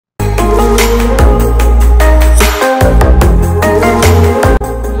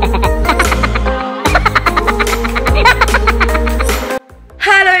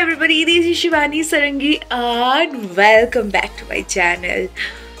Shivani Sarangi and welcome back to my channel.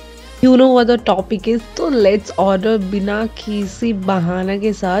 You know what the topic is, तो let's order बिना किसी बहाना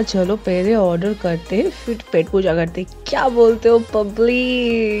के साथ। चलो पहले ऑर्डर करते फिर पेट पूजा करते। क्या बोलते हो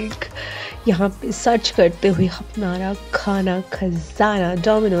पब्लिक? यहाँ पे सर्च करते हुए हमारा खाना खजाना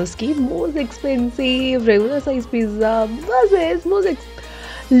डोमिनोज की most expensive regular size pizza versus most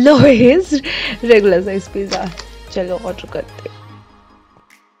lowest regular size pizza. चलो ऑर्डर करते।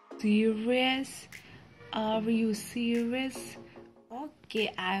 Serious? Are you serious? Okay,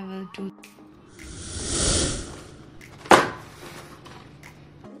 I will do.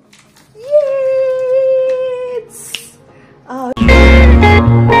 Yes!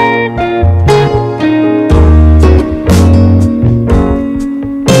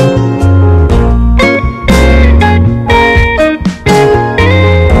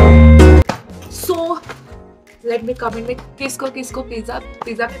 Let me comment में किसको पिज्जा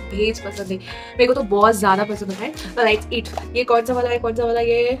में भेज पसंद है। मेरे को तो बहुत ज्यादा पसंद है। लाइक इट ये कौन सा वाला है, कौन सा वाला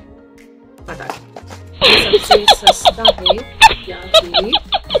ये पता नहीं। ये सबसे सस्ता है या फिर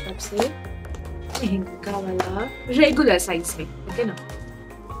सबसे महंगा वाला रेगुलर साइज में, ठीक है ना।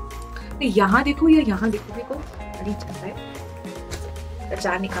 यहाँ देखो या यहाँ देखो, देखो बड़ी अच्छा है।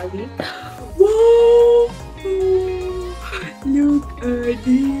 अचार निकाल दी। Look at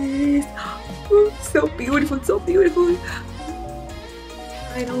this. So beautiful, so beautiful.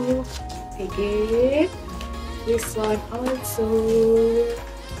 I know. Take it. This one also.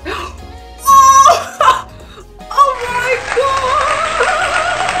 Oh my god!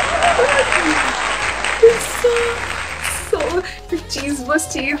 So cheese बस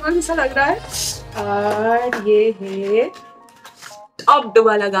ऐसा लग रहा है। और ये है टॉप्ड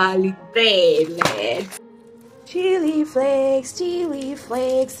वाला garlic bread. Chili flakes,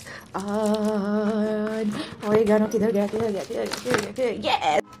 and oregano किधर गया,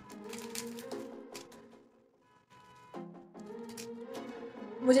 yes!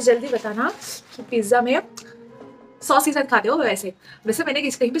 मुझे जल्दी बताना कि पिज्जा में सॉस के साथ खाते हो वैसे मैंने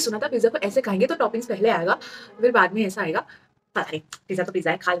कहीं भी सुना था पिज्जा को ऐसे खाएंगे तो टॉपिंग्स पहले आएगा फिर बाद में ऐसा आएगा। पता नहीं, पिज्जा तो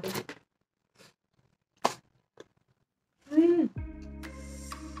पिज्जा है, खा लेते।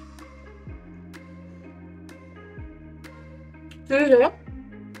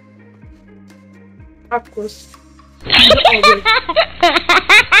 Of course.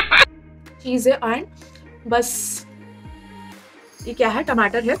 चीज है एंड बस ये क्या है,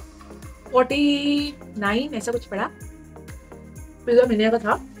 टमाटर है। 49 ऐसा कुछ पड़ा। पिज्जा मिलने का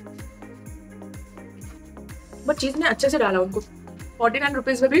था बट चीज ने अच्छे से डाला उनको। 49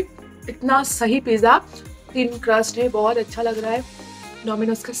 रुपीज में भी इतना सही पिज्जा, थिन क्रस्ट है, बहुत अच्छा लग रहा है।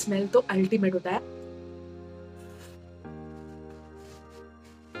 डोमिनोज का स्मेल तो अल्टीमेट होता है।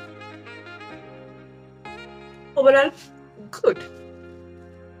 Overall, good.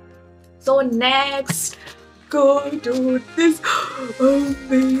 So next, go to this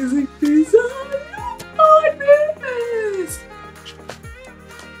amazing pizza. Look at this.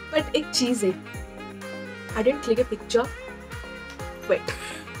 But एक चीज है, I didn't click a picture. Wait.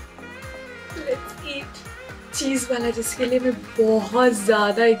 Let's eat. चीज वाला जिसके लिए मैं बहुत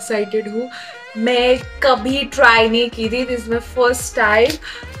ज्यादा एक्साइटेड हूँ। मैं कभी ट्राई नहीं की थी, this is my first time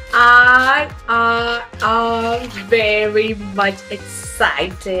and I'm very much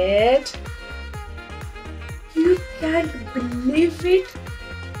excited. You can't believe it.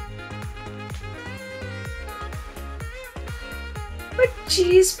 But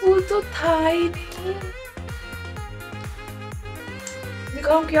cheese फूल तो था ही नहीं।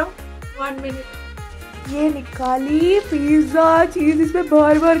 दिखाऊं क्या? 1 minute. ये निकाली पिज्जा, चीज इसमें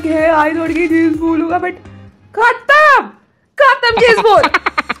भर भर के है। आई थोड़ी की चीज फूल होगा बट खत्म चीज फूल।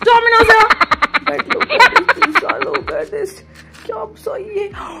 Domino's but look at this pizza, look at this. क्या सही है।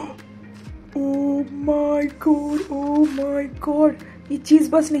 Oh my god, ये चीज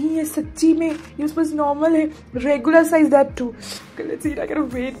बस नहीं है सच्ची में, ये बस नॉर्मल है, regular size that to. Okay, let's eat. I gotta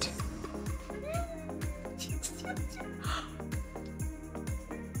wait.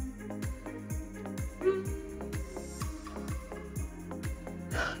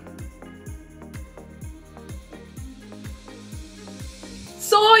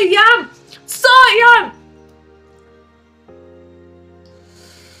 So yum! So yum!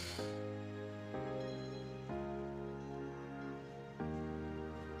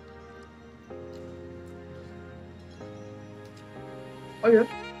 और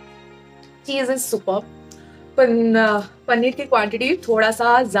चीज इज सुपर। पनीर की क्वांटिटी थोड़ा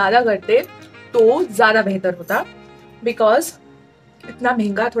सा ज्यादा करते तो ज्यादा बेहतर होता, बिकॉज इतना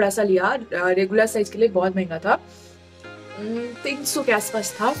महंगा थोड़ा सा लिया। रेगुलर साइज के लिए बहुत महंगा था, 300 के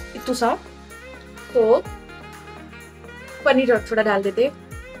आसपास था इतना सा। तो पनीर थोड़ा डाल देते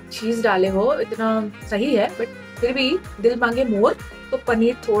चीज डाले हो इतना सही है, बट फिर भी दिल मांगे मोर, तो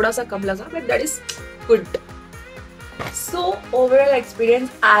पनीर थोड़ा सा कम लगा, but that is good. So overall experience,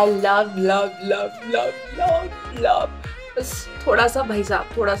 I love love love love love love. बस थोड़ा सा भाई साहब,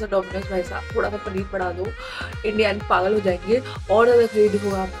 थोड़ा सा डोमिनोज भाई साहब, थोड़ा सा पनीर बढ़ा दो, इंडियन पागल हो जाएंगे. और ज़्यादा क्रेडिट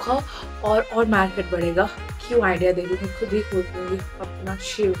होगा आपका, और मार्केट बढ़ेगा. क्यों आइडिया दे रही हूँ, मैं खुद ही खोल दूँगी अपना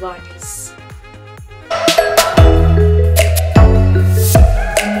Shivani's.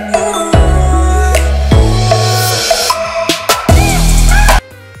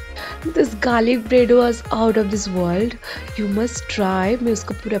 This garlic bread was out of this world. You must try. मैं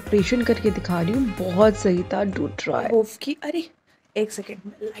उसका प्रिपरेशन करके दिखा रही हूँ, बहुत सही था. Do try. होफ की, अरे एक सेकेंड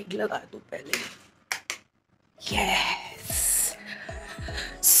में लाइट लगा दूँ पहले. यस.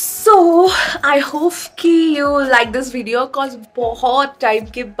 सो आई होप कि you like this video, cause बहुत टाइम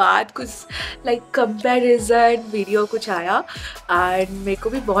के बाद कुछ लाइक कंपैरिजन वीडियो कुछ आया, एंड मेरे को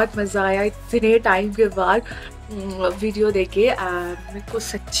भी बहुत मज़ा आया इतने टाइम के बाद वीडियो देखे. एंड मेरे को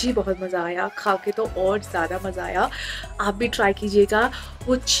सच्ची बहुत मज़ा आया, खा के तो और ज़्यादा मज़ा आया. आप भी ट्राई कीजिएगा.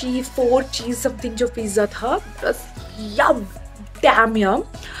 वो फोर चीज़ समथिंग जो पिज़्ज़ा था, बस यम, डैम यम.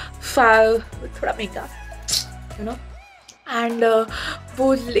 थोड़ा महंगा, यू नो. एंड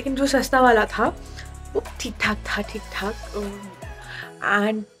वो लेकिन जो सस्ता वाला था वो ठीक ठाक था, ठीक ठाक.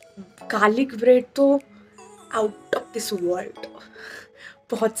 एंड गार्लिक ब्रेड तो आउट ऑफ दिस वर्ल्ड,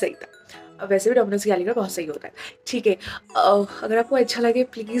 बहुत सही था. वैसे भी डोमिनोज की गार्लिक ब्रेड बहुत सही होता है. ठीक है, अगर आपको अच्छा लगे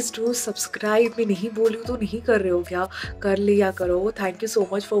प्लीज़ डू सब्सक्राइब. मैं नहीं बोली हूँ तो नहीं कर रहे हो क्या, कर लिया करो. Thank you so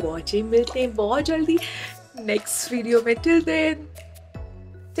much for watching. मिलते हैं बहुत जल्दी नेक्स्ट वीडियो में. Till then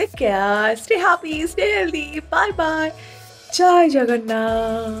take care, stay happy, stay healthy. Bye bye. जय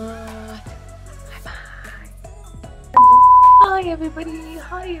Jagannath. Hi everybody,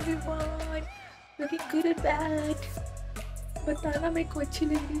 hi everyone. Looking good and bad. बताना मेरे को अच्छी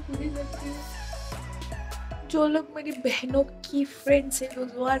लग रही, बुरी लग रही. जो लोग मेरी बहनों की फ्रेंड्स हैं,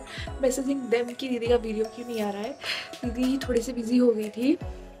 दोज आर मैसेजिंग देम कि दीदी का वीडियो क्यों नहीं आ रहा है. दीदी थोड़ी सी बिजी हो गई थी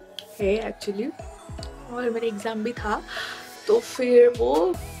है एक्चुअली, और मेरा एग्ज़ाम भी था, तो फिर वो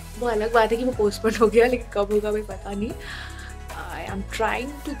अलग बात है कि वो पोस्टपोन हो गया, लेकिन कब होगा भाई पता नहीं. I am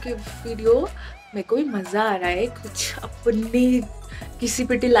trying to give video. मेरे को भी मज़ा आ रहा है कुछ अपनी किसी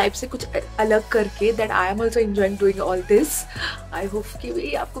पिटी लाइफ से कुछ अलग करके, that I am also enjoying doing all this. I hope कि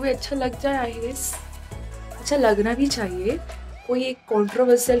भी आपको भी अच्छा लग जाए. आई गेस अच्छा लगना भी चाहिए. कोई एक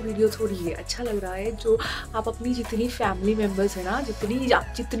कॉन्ट्रोवर्शियल वीडियो थोड़ी है, अच्छा लग रहा है. जो आप अपनी जितनी फैमिली मेम्बर्स है ना,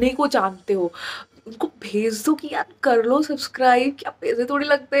 जितने को जानते हो, उनको भेज दो कि यार कर लो सब्सक्राइब. क्या पैसे थोड़ी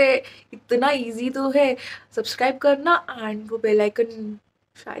लगते हैं, इतना इजी तो है सब्सक्राइब करना. एंड वो बेल आइकन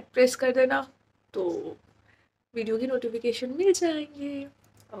शायद प्रेस कर देना, तो वीडियो की नोटिफिकेशन मिल जाएंगे.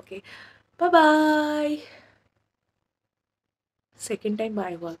 Okay, bye bye. Second time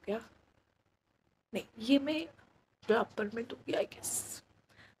bye हुआ क्या? नहीं, ये मैं अपर में दूंगी आई गेस.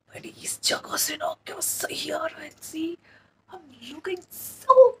 बट इस जगह से ना क्या सही आ रहा है. सी, I'm looking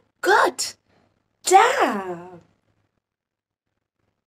so good. Damn.